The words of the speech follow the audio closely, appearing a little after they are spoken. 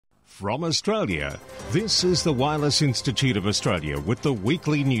From Australia, this is the Wireless Institute of Australia with the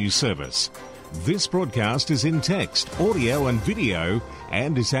weekly news service. This broadcast is in text, audio and video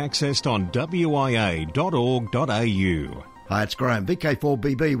and is accessed on wia.org.au. Hi, it's Graham,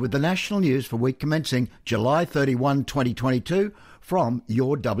 VK1WIA with the national news for week commencing July 31, 2022 from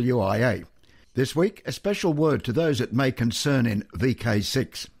your WIA. This week, a special word to those it may concern in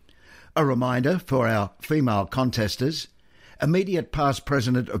VK6. A reminder for our female contesters, immediate past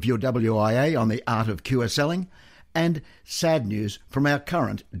president of your WIA on the art of QSLing, and sad news from our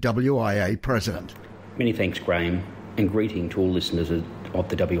current WIA president. Many thanks, Graham, and greeting to all listeners of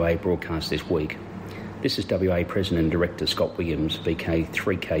the WIA broadcast this week. This is WIA President and Director Scott Williams,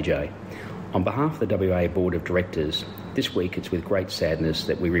 VK3KJ. On behalf of the WIA Board of Directors, this week it's with great sadness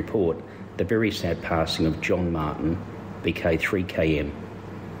that we report the very sad passing of John Martin, VK3KM.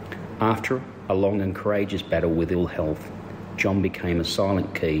 After a long and courageous battle with ill health, John became a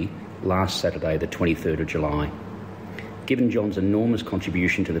silent key last Saturday, the 23rd of July. Given John's enormous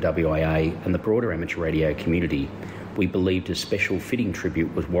contribution to the WIA and the broader amateur radio community, we believed a special fitting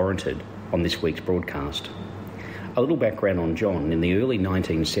tribute was warranted on this week's broadcast. A little background on John. In the early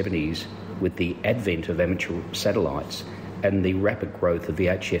 1970s, with the advent of amateur satellites and the rapid growth of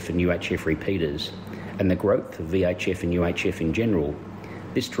VHF and UHF repeaters, and the growth of VHF and UHF in general,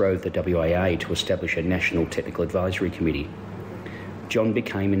 this drove the WIA to establish a National Technical Advisory Committee. John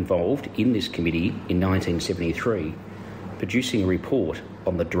became involved in this committee in 1973, producing a report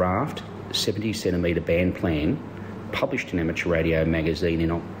on the draft 70cm band plan published in Amateur Radio magazine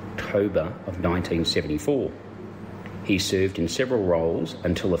in October of 1974. He served in several roles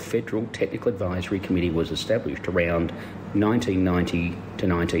until a Federal Technical Advisory Committee was established around 1990 to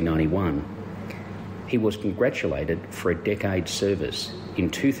 1991. He was congratulated for a decade's service in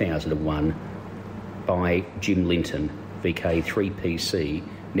 2001 by Jim Linton, VK3PC,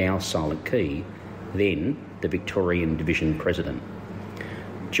 now Silent Key, then the Victorian Division President.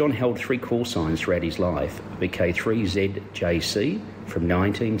 John held three call signs throughout his life: VK3ZJC from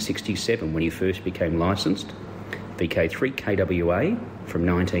 1967 when he first became licensed, VK3KWA from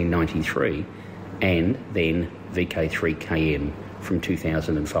 1993, and then VK3KM from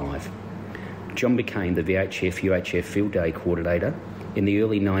 2005. John became the VHF-UHF Field Day Coordinator in the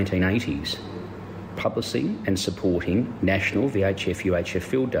early 1980s, publishing and supporting national VHF-UHF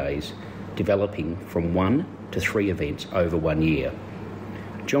Field Days, developing from 1 to 3 events over 1 year.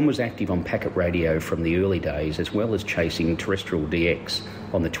 John was active on packet radio from the early days, as well as chasing terrestrial DX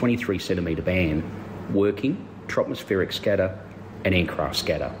on the 23cm band, working tropospheric scatter and aircraft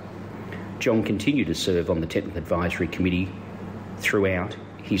scatter. John continued to serve on the Technical Advisory Committee throughout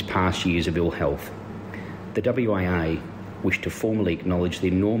his past years of ill health. The WIA wish to formally acknowledge the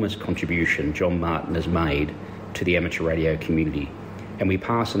enormous contribution John Martin has made to the amateur radio community, and we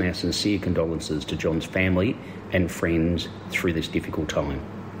pass on our sincere condolences to John's family and friends through this difficult time.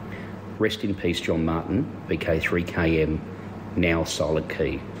 Rest in peace, John Martin, VK3KM, now Silent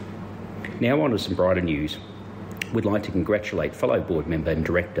Key. Now on to some brighter news. We'd like to congratulate fellow board member and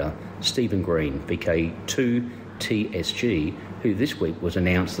director Stephen Green, VK2TSG, who this week was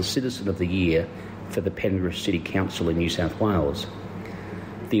announced the Citizen of the Year for the Penrith City Council in New South Wales.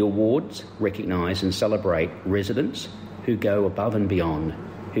 The awards recognise and celebrate residents who go above and beyond,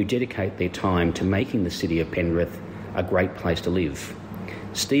 who dedicate their time to making the city of Penrith a great place to live.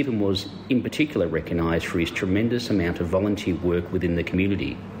 Stephen was in particular recognised for his tremendous amount of volunteer work within the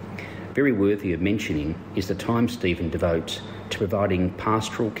community. Very worthy of mentioning is the time Stephen devotes to providing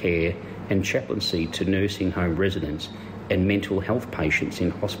pastoral care and chaplaincy to nursing home residents and mental health patients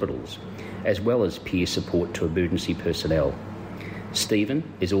in hospitals, as well as peer support to emergency personnel. Stephen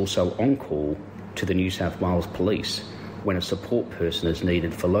is also on call to the New South Wales Police when a support person is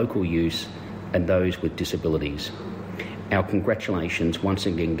needed for local use and those with disabilities. Our congratulations once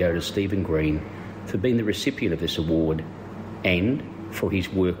again go to Stephen Green for being the recipient of this award and for his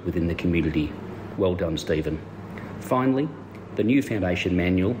work within the community. Well done, Stephen. Finally, the new Foundation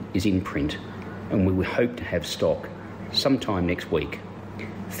Manual is in print and we will hope to have stock sometime next week.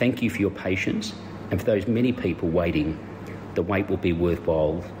 Thank you for your patience, and for those many people waiting, the wait will be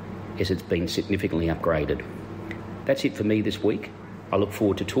worthwhile as it's been significantly upgraded. That's it for me this week. I look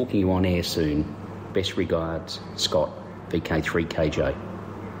forward to talking to you on air soon. Best regards, Scott, VK3KJ.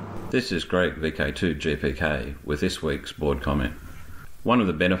 This is Greg, VK2GPK, with this week's board comment. One of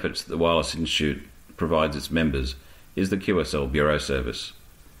the benefits that the Wireless Institute provides its members is the QSL Bureau service.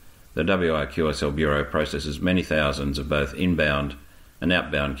 The WIA QSL Bureau processes many thousands of both inbound and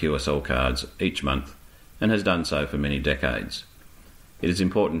outbound QSL cards each month and has done so for many decades. It is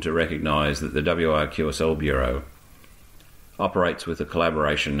important to recognise that the WIA QSL Bureau operates with the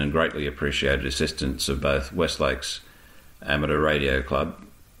collaboration and greatly appreciated assistance of both Westlake's Amateur Radio Club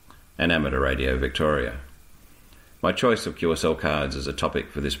and Amateur Radio Victoria. My choice of QSL cards as a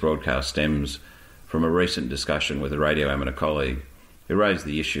topic for this broadcast stems from a recent discussion with a radio amateur colleague who raised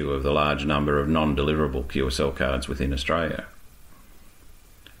the issue of the large number of non-deliverable QSL cards within Australia.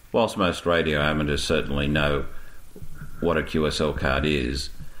 Whilst most radio amateurs certainly know what a QSL card is,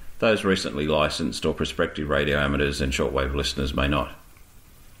 those recently licensed or prospective radio amateurs and shortwave listeners may not.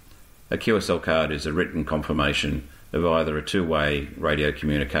 A QSL card is a written confirmation of either a two-way radio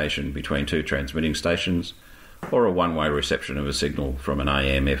communication between two transmitting stations or a one-way reception of a signal from an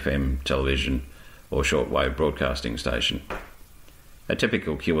AM, FM, television or shortwave broadcasting station. A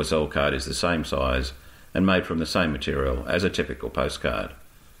typical QSL card is the same size and made from the same material as a typical postcard.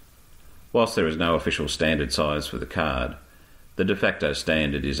 Whilst there is no official standard size for the card, the de facto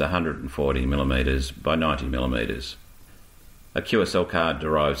standard is 140mm by 90mm. A QSL card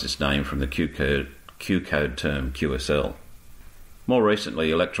derives its name from the Q code term QSL. More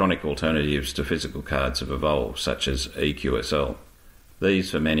recently, electronic alternatives to physical cards have evolved, such as eQSL.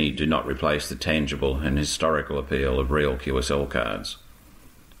 These, for many, do not replace the tangible and historical appeal of real QSL cards,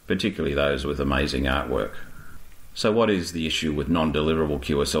 particularly those with amazing artwork. So what is the issue with non-deliverable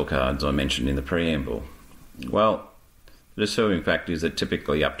QSL cards I mentioned in the preamble? Well, the disturbing fact is that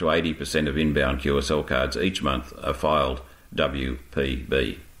typically up to 80% of inbound QSL cards each month are filed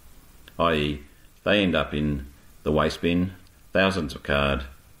WPB, i.e. they end up in the waste bin, thousands of cards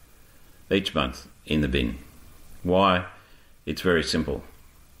each month in the bin. Why? It's very simple.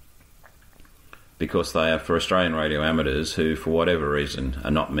 Because they are for Australian radio amateurs who, for whatever reason,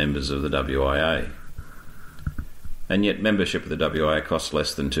 are not members of the WIA. And yet membership of the WIA costs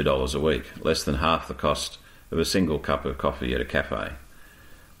less than $2 a week, less than half the cost of a single cup of coffee at a cafe.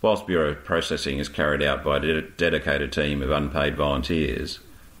 Whilst bureau processing is carried out by a dedicated team of unpaid volunteers,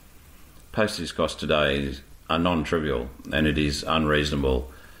 postage costs today are non-trivial, and it is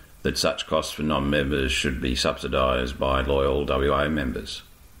unreasonable that such costs for non-members should be subsidised by loyal WA members.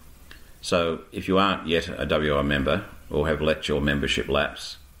 So, if you aren't yet a WA member or have let your membership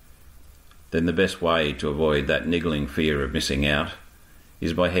lapse, then the best way to avoid that niggling fear of missing out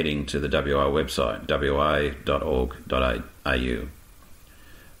is by heading to the WA website, wa.org.au.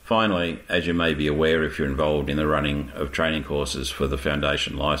 Finally, as you may be aware if you're involved in the running of training courses for the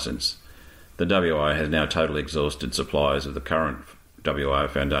Foundation licence, the WA has now totally exhausted supplies of the current WA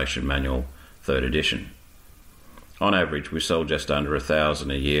Foundation Manual 3rd edition. On average, we sell just under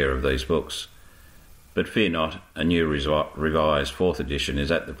 1,000 a year of these books. But fear not, a new revised 4th edition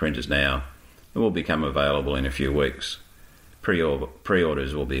is at the printers now and will become available in a few weeks.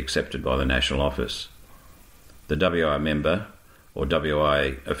 Pre-orders will be accepted by the National Office. The WA member or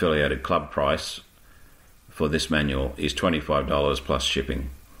WA affiliated club price for this manual is $25 plus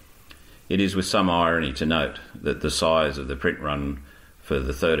shipping. It is with some irony to note that the size of the print run for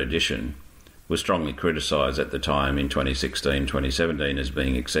the 3rd edition was strongly criticised at the time in 2016-2017 as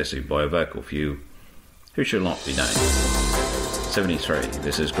being excessive by a vocal few who shall not be named. 73,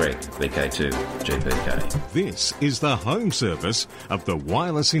 this is Greg, VK2, GPK. This is the home service of the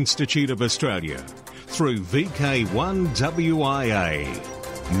Wireless Institute of Australia through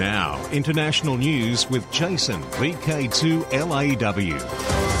VK1WIA. Now, international news with Jason, VK2LAW.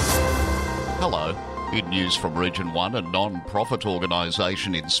 Hello. In news from Region 1, a non-profit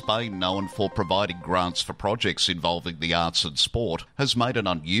organisation in Spain known for providing grants for projects involving the arts and sport has made an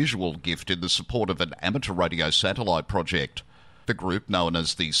unusual gift in the support of an amateur radio satellite project. The group, known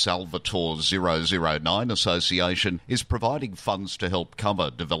as the Salvatore 009 Association, is providing funds to help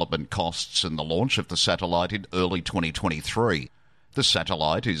cover development costs and the launch of the satellite in early 2023. The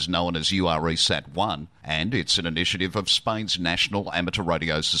satellite is known as URESat-1 and it's an initiative of Spain's National Amateur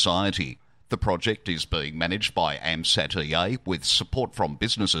Radio Society. The project is being managed by AMSAT-EA with support from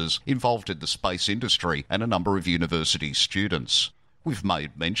businesses involved in the space industry and a number of university students. We've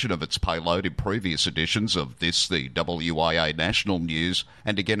made mention of its payload in previous editions of this, the WIA National News,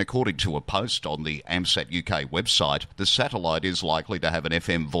 and again according to a post on the AMSAT UK website, the satellite is likely to have an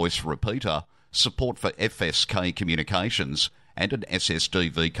FM voice repeater, support for FSK communications, and an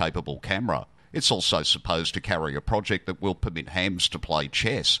SSDV-capable camera. It's also supposed to carry a project that will permit hams to play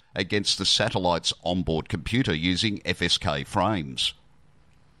chess against the satellite's onboard computer using FSK frames.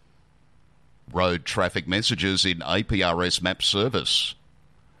 Road traffic messages in APRS map service.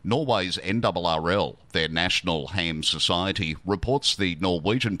 Norway's NRRL, their national ham society, reports the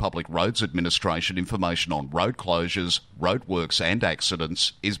Norwegian Public Roads Administration information on road closures, roadworks and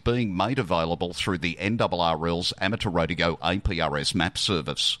accidents is being made available through the NRRL's amateur radio APRS map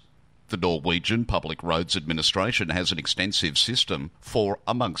service. The Norwegian Public Roads Administration has an extensive system for,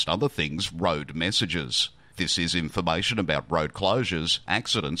 amongst other things, road messages. This is information about road closures,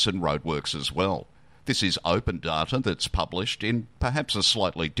 accidents and roadworks as well. This is open data that's published in perhaps a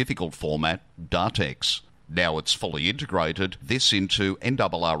slightly difficult format, DATEX. Now it's fully integrated this into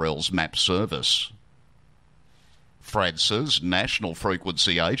NRRL's map service. France's National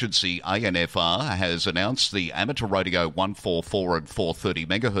Frequency Agency, ANFR, has announced the amateur radio 144 and 430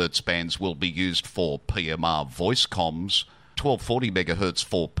 MHz bands will be used for PMR voice comms, 1240 MHz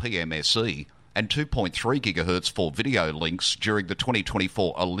for PMSE, and 2.3 GHz for video links during the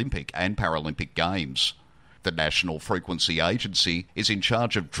 2024 Olympic and Paralympic Games. The National Frequency Agency is in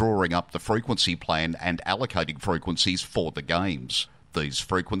charge of drawing up the frequency plan and allocating frequencies for the Games. These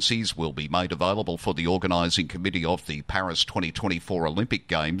frequencies will be made available for the organising committee of the Paris 2024 Olympic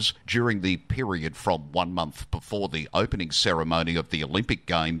Games during the period from 1 month before the opening ceremony of the Olympic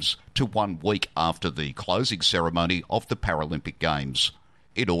Games to 1 week after the closing ceremony of the Paralympic Games.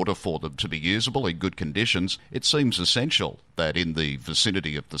 In order for them to be usable in good conditions, it seems essential that in the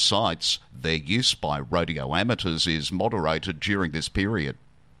vicinity of the sites, their use by radio amateurs is moderated during this period.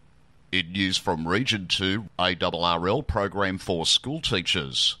 In news from Region 2, ARRL program for school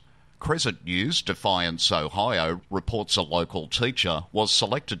teachers. Crescent News, Defiance, Ohio, reports a local teacher was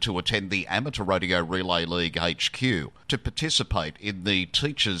selected to attend the Amateur Radio Relay League HQ to participate in the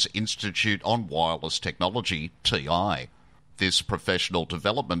Teachers Institute on Wireless Technology, TI. This professional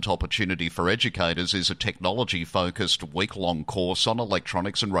development opportunity for educators is a technology-focused week-long course on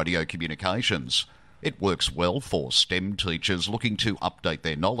electronics and radio communications. It works well for STEM teachers looking to update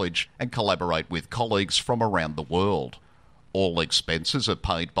their knowledge and collaborate with colleagues from around the world. All expenses are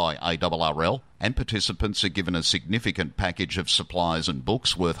paid by ARRL, and participants are given a significant package of supplies and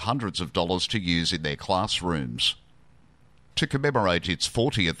books worth hundreds of dollars to use in their classrooms. To commemorate its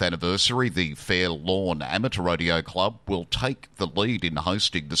 40th anniversary, the Fair Lawn Amateur Radio Club will take the lead in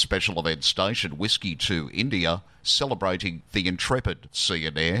hosting the special event station Whiskey to India, celebrating the Intrepid Sea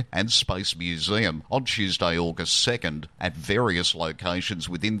and Air and Space Museum on Tuesday, August 2nd at various locations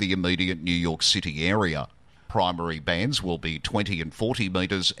within the immediate New York City area. Primary bands will be 20 and 40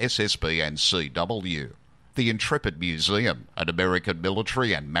 metres SSB and CW. The Intrepid Museum, an American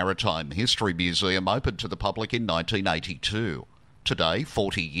military and maritime history museum, opened to the public in 1982. Today,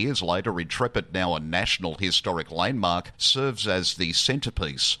 40 years later, Intrepid, now a National Historic Landmark, serves as the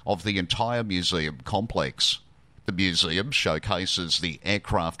centrepiece of the entire museum complex. The museum showcases the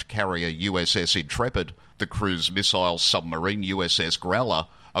aircraft carrier USS Intrepid, the cruise missile submarine USS Growler,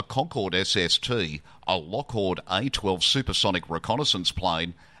 a Concorde SST, a Lockheed A-12 supersonic reconnaissance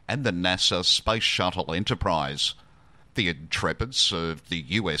plane, and the NASA Space Shuttle Enterprise. The Intrepid served the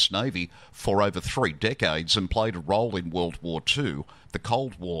US Navy for over 3 decades and played a role in World War II, the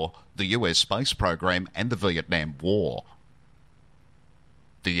Cold War, the US space program, and the Vietnam War.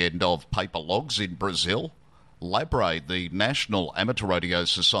 The end of paper logs in Brazil. Labre, the National Amateur Radio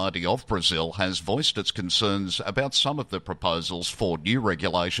Society of Brazil, has voiced its concerns about some of the proposals for new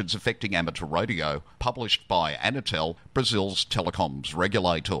regulations affecting amateur radio, published by Anatel, Brazil's telecoms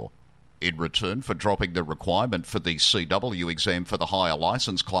regulator. In return for dropping the requirement for the CW exam for the higher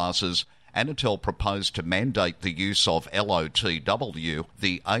licence classes, Anatel proposed to mandate the use of LOTW,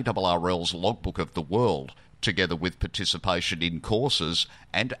 the ARRL's Logbook of the World, together with participation in courses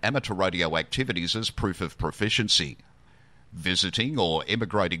and amateur radio activities as proof of proficiency. Visiting or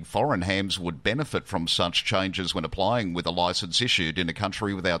immigrating foreign hams would benefit from such changes when applying with a licence issued in a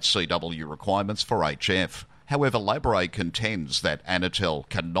country without CW requirements for HF. However, Labre contends that Anatel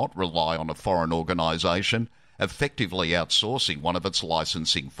cannot rely on a foreign organisation effectively outsourcing one of its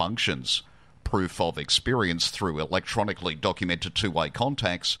licensing functions. Proof of experience through electronically documented two-way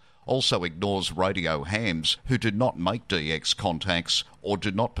contacts also ignores radio hams who do not make DX contacts or do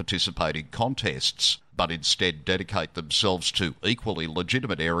not participate in contests, but instead dedicate themselves to equally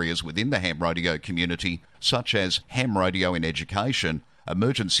legitimate areas within the ham radio community, such as ham radio in education,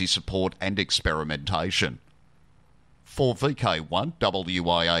 emergency support and experimentation. For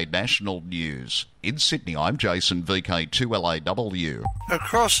VK1WIA National News, in Sydney, I'm Jason, VK2LAW.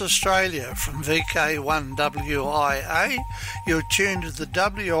 Across Australia from VK1WIA, you're tuned to the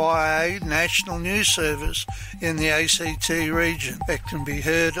WIA National News Service in the ACT region. That can be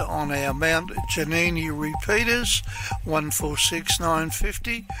heard on our Mount Janini repeaters,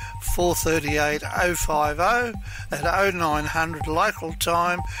 146950, 438050 at 0900 local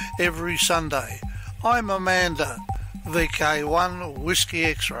time every Sunday. I'm Amanda, VK1 Whiskey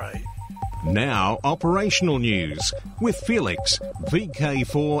X-Ray. Now, operational news with Felix,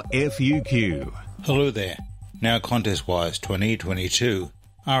 VK4FUQ. Hello there. Now, contest-wise 2022,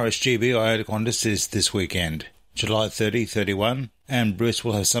 RSGBIA contest is this weekend, July 30, 31, and Bruce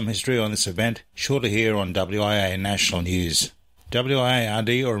will have some history on this event shortly here on WIA National News. WIA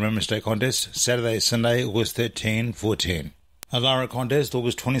RD or Remembrance Day contest, Saturday, Sunday, August 13, 14. Alara contest,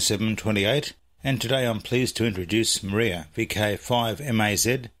 August 27, 28, and today I'm pleased to introduce Maria,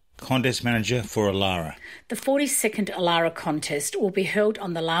 VK1WIA, Contest Manager for Alara. The 42nd Alara contest will be held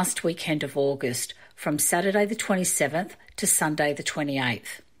on the last weekend of August, from Saturday the 27th to Sunday the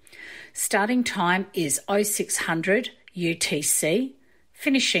 28th. Starting time is 0600 UTC,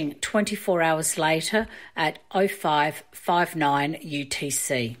 finishing 24 hours later at 0559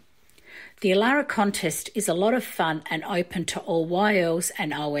 UTC. The Alara contest is a lot of fun and open to all YLs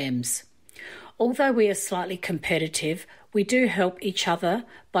and OMs. Although we are slightly competitive, we do help each other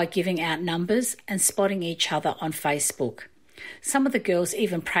by giving out numbers and spotting each other on Facebook. Some of the girls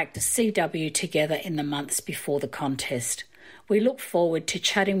even practice CW together in the months before the contest. We look forward to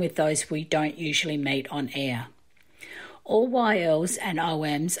chatting with those we don't usually meet on air. All YLs and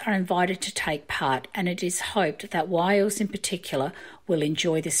OMs are invited to take part, and it is hoped that YLs in particular will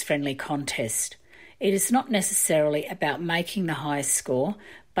enjoy this friendly contest. It is not necessarily about making the highest score,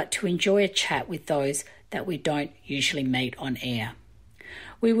 but to enjoy a chat with those that we don't usually meet on air.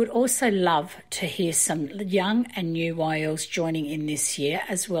 We would also love to hear some young and new YLs joining in this year,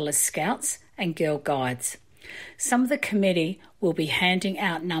 as well as scouts and girl guides. Some of the committee will be handing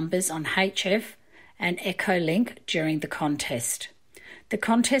out numbers on HF and Echolink during the contest. The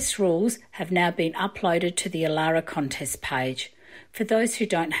contest rules have now been uploaded to the Alara contest page. For those who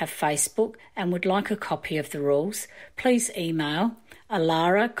don't have Facebook and would like a copy of the rules, please email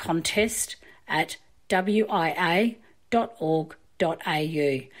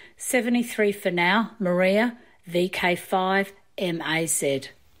alaracontest@wia.org.au. 73 for now, Maria, VK5MAZ.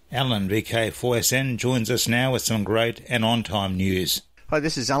 Alan, VK4SN, joins us now with some great and on-time news. Hi,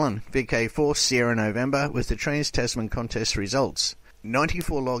 this is Alan, VK4 Sierra November, with the Trans-Tasman contest results.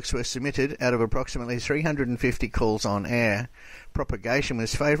 94 logs were submitted out of approximately 350 calls on air. Propagation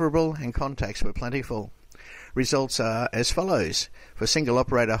was favourable and contacts were plentiful. Results are as follows. For single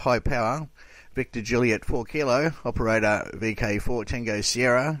operator high power, Victor Juliet 4 Kilo, operator VK4 Tango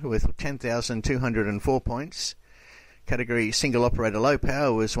Sierra with 10,204 points. Category single operator low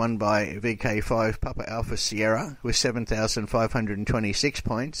power was won by VK5 Papa Alpha Sierra with 7,526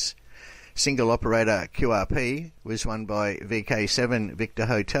 points. Single operator QRP was won by VK7 Victor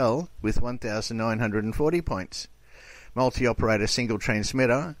Hotel with 1,940 points. Multi-operator single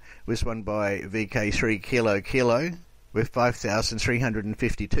transmitter was won by VK3 Kilo Kilo with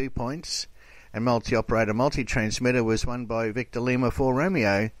 5,352 points. And multi-operator multi-transmitter was won by Victor Lima 4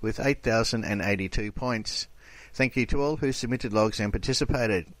 Romeo with 8,082 points. Thank you to all who submitted logs and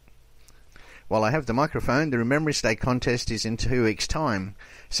participated. While I have the microphone, the Remembrance Day contest is in 2 weeks' time.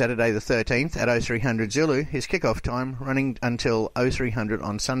 Saturday the 13th at 0300 Zulu is kick-off time, running until 0300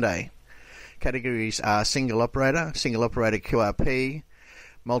 on Sunday. Categories are single operator QRP,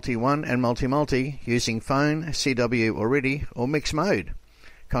 multi-1 and multi-multi, using phone, CW or RIDI, or mixed mode.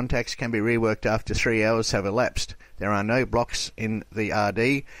 Contacts can be reworked after 3 hours have elapsed. There are no blocks in the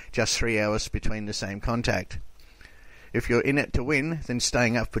RD, just 3 hours between the same contact. If you're in it to win, then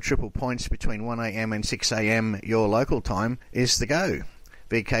staying up for triple points between 1am and 6am your local time is the go.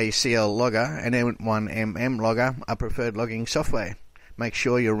 VKCL Logger and M1MM Logger are preferred logging software. Make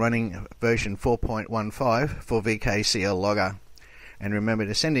sure you're running version 4.15 for VKCL Logger. And remember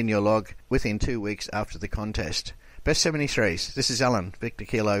to send in your log within 2 weeks after the contest. Best 73s, this is Alan, Victor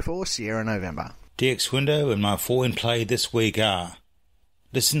Kilo 4 Sierra November. DX Window and my 4 in play this week are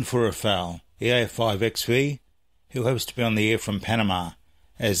Listen for a Foul, EA5XV, who hopes to be on the air from Panama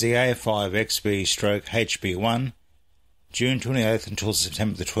as EA5XV/HB1, June 28th until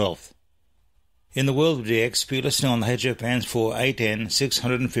September the 12th. In the world of DX, be listening on the HF bands for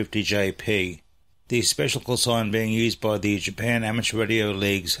 8N650JP, the special call sign being used by the Japan Amateur Radio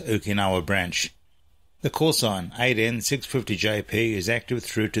League's Okinawa branch. The call sign 8N650JP is active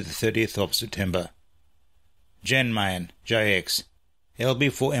through to the 30th of September. Jan Mayan, JX.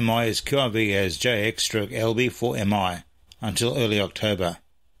 LB4MI is QRV as JX/LB4MI until early October.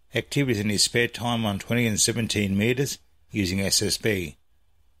 Activities in his spare time on 20 and 17 metres using SSB.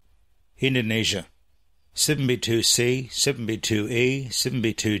 Indonesia. 7B2C, 7B2E,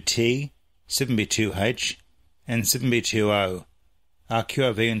 7B2T, 7B2H and 7B2O are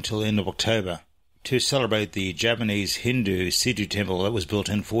QRV until end of October to celebrate the Japanese Hindu Situ temple that was built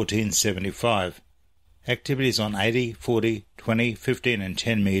in 1475. Activities on 80, 40, 20, 15 and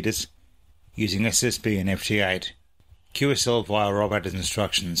 10 metres using SSB and FT8. QSL via operator's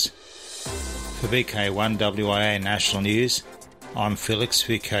instructions. For VK1WIA National News, I'm Felix,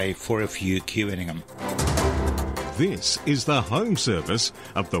 VK4FU Kewenningham. This is the home service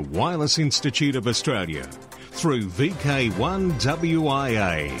of the Wireless Institute of Australia through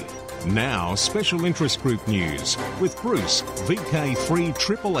VK1WIA. Now, special interest group news with Bruce,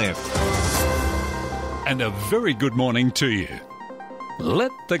 VK3FFF. And a very good morning to you.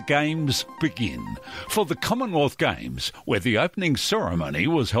 Let the games begin. For the Commonwealth Games, where the opening ceremony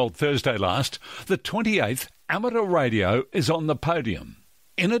was held Thursday last, the 28th Amateur Radio is on the podium.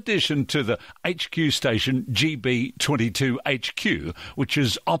 In addition to the HQ station GB22HQ, which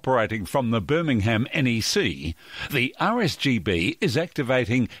is operating from the Birmingham NEC, the RSGB is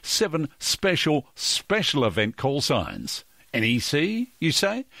activating 7 special event call signs. NEC, you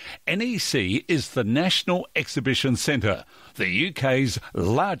say? NEC is the National Exhibition Centre, the UK's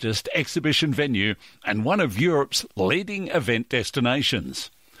largest exhibition venue and one of Europe's leading event destinations.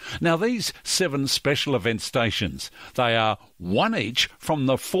 Now, these 7 special event stations, they are 1 each from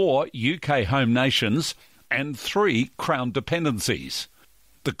the 4 UK home nations and 3 Crown dependencies.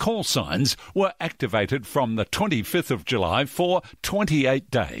 The call signs were activated from the 25th of July for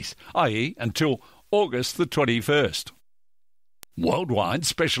 28 days, i.e. until August the 21st. Worldwide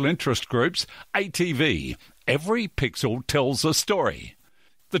Special Interest Groups, ATV, Every Pixel Tells a Story.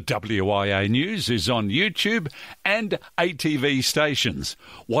 The WIA News is on YouTube and ATV stations.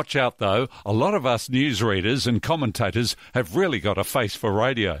 Watch out though, a lot of us newsreaders and commentators have really got a face for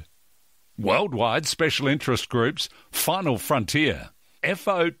radio. Worldwide Special Interest Groups, Final Frontier.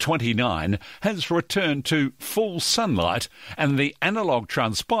 FO29 has returned to full sunlight and the analogue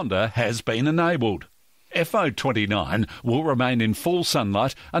transponder has been enabled. FO29 will remain in full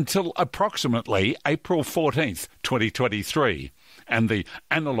sunlight until approximately April 14th, 2023. And the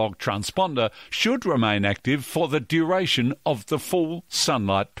analogue transponder should remain active for the duration of the full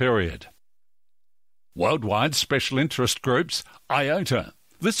sunlight period. Worldwide Special Interest Groups, IOTA.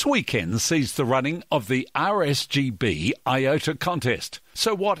 This weekend sees the running of the RSGB IOTA contest.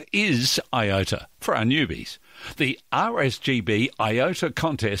 So what is IOTA for our newbies? The RSGB IOTA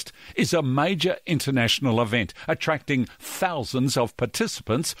contest is a major international event attracting thousands of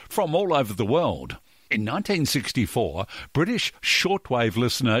participants from all over the world. In 1964, British shortwave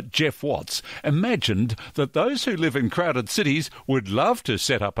listener Jeff Watts imagined that those who live in crowded cities would love to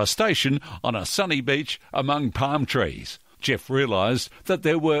set up a station on a sunny beach among palm trees. Jeff realised that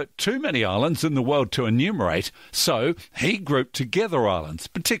there were too many islands in the world to enumerate, so he grouped together islands,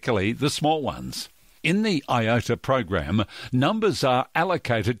 particularly the small ones. In the IOTA program, numbers are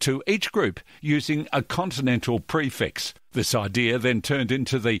allocated to each group using a continental prefix. This idea then turned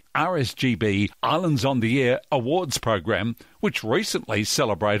into the RSGB Islands on the Air Awards program, which recently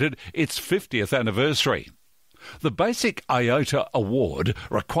celebrated its 50th anniversary. The basic IOTA award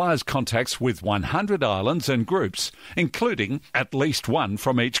requires contacts with 100 islands and groups, including at least one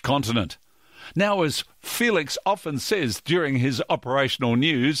from each continent. Now, as Felix often says during his operational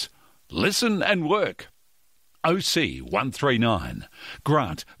news, listen and work. OC139,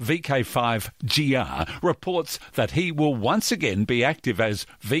 Grant VK5GR, reports that he will once again be active as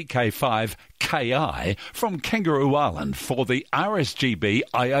VK5KI from Kangaroo Island for the RSGB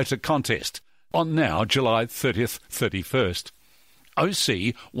IOTA contest on now July 30th, 31st.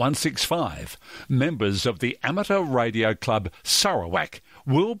 OC165, members of the Amateur Radio Club Sarawak,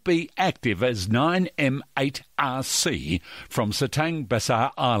 will be active as 9M8RC from Setang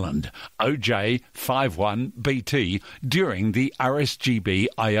Besar Island, OJ51BT, during the RSGB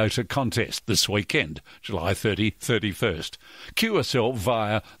IOTA contest this weekend, July 30-31st. QSL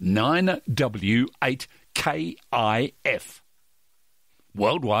via 9W8KIF.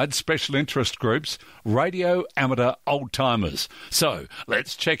 Worldwide Special Interest Groups, Radio Amateur Old Timers. So,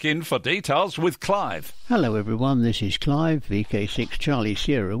 let's check in for details with Clive. Hello everyone, this is Clive, VK6 Charlie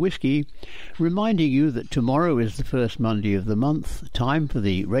Sierra Whiskey, reminding you that tomorrow is the first Monday of the month, time for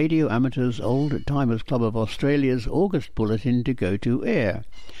the Radio Amateurs Old Timers Club of Australia's August Bulletin to go to air.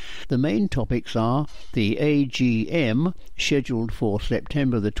 The main topics are the AGM, scheduled for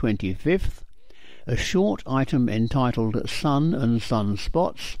September the 25th, a short item entitled Sun and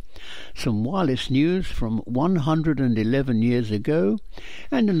Sunspots, some wireless news from 111 years ago,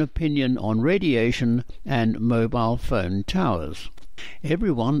 and an opinion on radiation and mobile phone towers.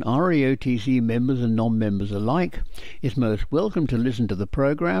 Everyone, RAOTC members and non-members alike, is most welcome to listen to the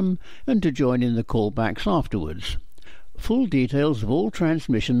programme and to join in the callbacks afterwards. Full details of all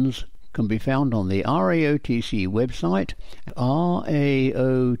transmissions can be found on the RAOTC website,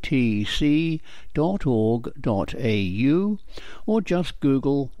 raotc.org.au, or just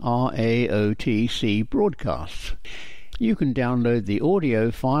Google RAOTC broadcasts. You can download the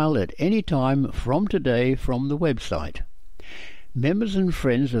audio file at any time from today from the website. Members and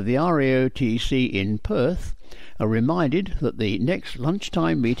friends of the RAOTC in Perth are reminded that the next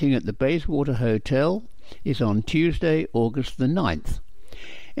lunchtime meeting at the Bayswater Hotel is on Tuesday, August the 9th.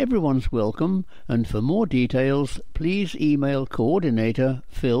 Everyone's welcome, and for more details, please email coordinator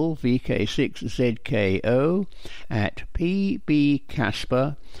Phil VK6ZKO at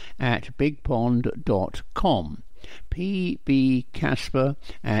pbcasper@bigpond.com.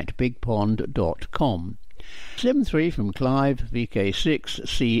 pbcasper@bigpond.com. 7-3 from Clive,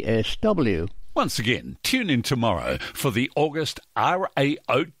 VK6CSW. Once again, tune in tomorrow for the August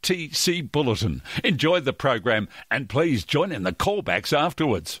RAOTC Bulletin. Enjoy the program and please join in the callbacks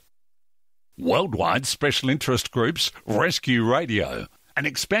afterwards. Worldwide Special Interest Groups Rescue Radio. An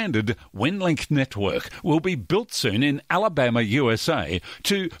expanded WinLink network will be built soon in Alabama, USA,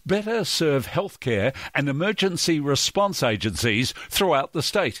 to better serve healthcare and emergency response agencies throughout the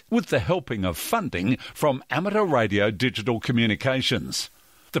state, with the helping of funding from Amateur Radio Digital Communications.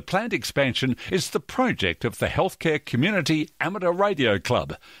 The planned expansion is the project of the Healthcare Community Amateur Radio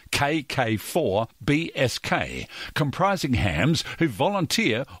Club, KK4BSK, comprising hams who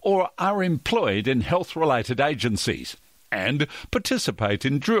volunteer or are employed in health-related agencies and participate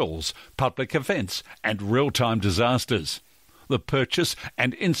in drills, public events and real-time disasters. The purchase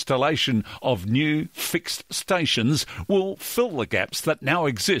and installation of new fixed stations will fill the gaps that now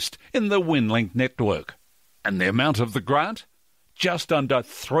exist in the WinLink network. And the amount of the grant? Just under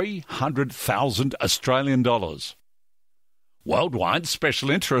 300,000 Australian dollars. Worldwide Special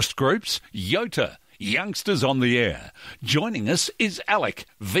Interest Groups, YOTA, Youngsters on the Air. Joining us is Alec,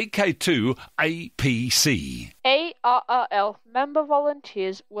 VK2APC. ARRL member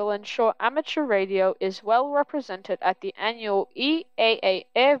volunteers will ensure amateur radio is well represented at the annual EAA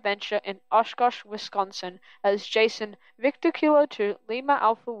Air Venture in Oshkosh, Wisconsin, as Jason, Victor Kilo 2 Lima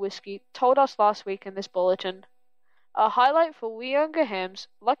Alpha Whiskey, told us last week in this bulletin. A highlight for we younger hams,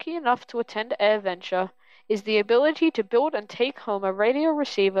 lucky enough to attend Air Venture, is the ability to build and take home a radio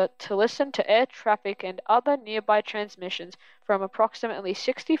receiver to listen to air traffic and other nearby transmissions from approximately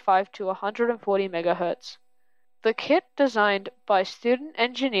 65 to 140 megahertz. The kit, designed by student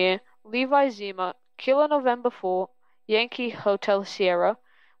engineer Levi Zima, Kilo November 4, Yankee Hotel Sierra,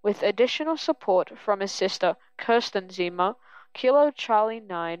 with additional support from his sister Kirsten Zima, Kilo Charlie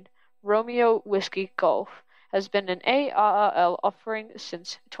 9, Romeo Whiskey Golf, has been an ARRL offering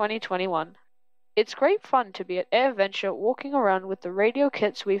since 2021. It's great fun to be at Air Venture walking around with the radio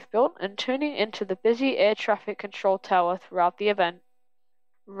kits we've built and tuning into the busy air traffic control tower throughout the event.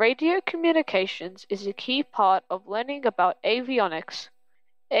 Radio communications is a key part of learning about avionics.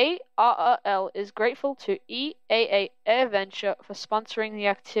 ARRL is grateful to EAA Air Venture for sponsoring the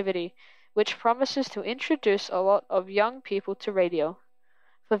activity, which promises to introduce a lot of young people to radio.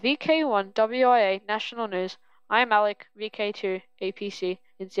 For VK1WIA National News, I'm Alec, VK2 APC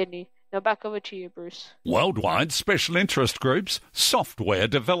in Sydney. Now back over to you, Bruce. Worldwide Special Interest Groups Software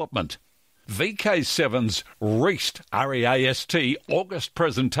Development. VK7's REAST, REAST, August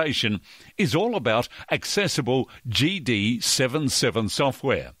presentation is all about accessible GD77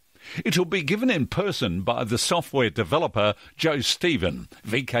 software. It will be given in person by the software developer Joe Stephen,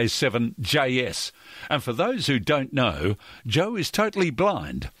 VK7JS. And for those who don't know, Joe is totally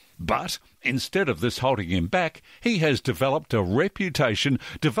blind. But instead of this holding him back, he has developed a reputation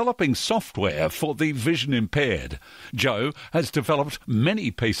developing software for the vision impaired. Joe has developed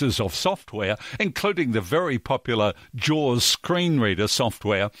many pieces of software, including the very popular JAWS screen reader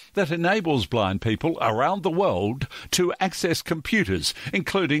software that enables blind people around the world to access computers,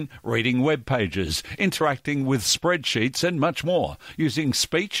 including reading web pages, interacting with spreadsheets and much more, using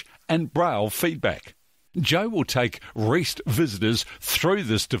speech and braille feedback. Joe will take REAST visitors through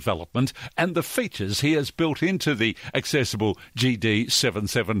this development and the features he has built into the accessible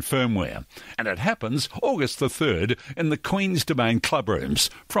GD77 firmware. And it happens August the 3rd in the Queen's Domain Clubrooms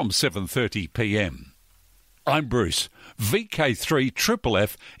from 7:30 p.m. I'm Bruce,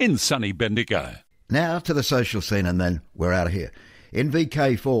 VK3FFF in sunny Bendigo. Now to the social scene and then we're out of here. In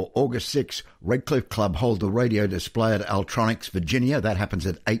VK4, August 6, Redcliffe Club hold the radio display at Altronics, Virginia. That happens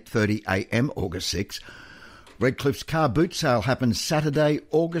at 8:30 a.m, August 6. Redcliffe's car boot sale happens Saturday,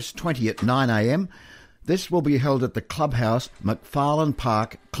 August 20 at 9 a.m. This will be held at the Clubhouse, McFarlane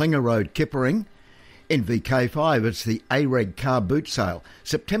Park, Klinger Road, Kippering. In VK5, it's the AREG car boot sale,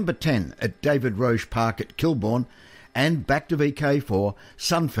 September 10 at David Roche Park at Kilbourne. And back to VK4,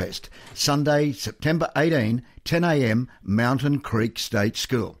 Sunfest, Sunday, September 18, 10 a.m, Mountain Creek State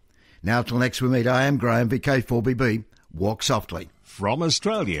School. Now till next we meet, I am Graham, VK4BB. Walk softly. From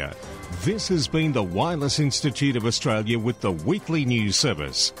Australia, this has been the Wireless Institute of Australia with the weekly news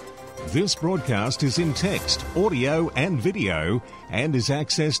service. This broadcast is in text, audio and video and is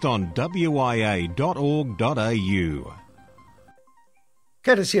accessed on wia.org.au.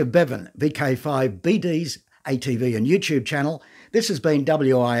 Courtesy of Bevan, VK1WIA's ATV and YouTube channel, this has been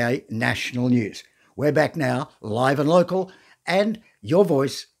WIA National News. We're back now, live and local, and your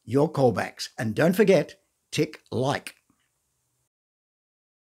voice, your callbacks. And don't forget, tick like.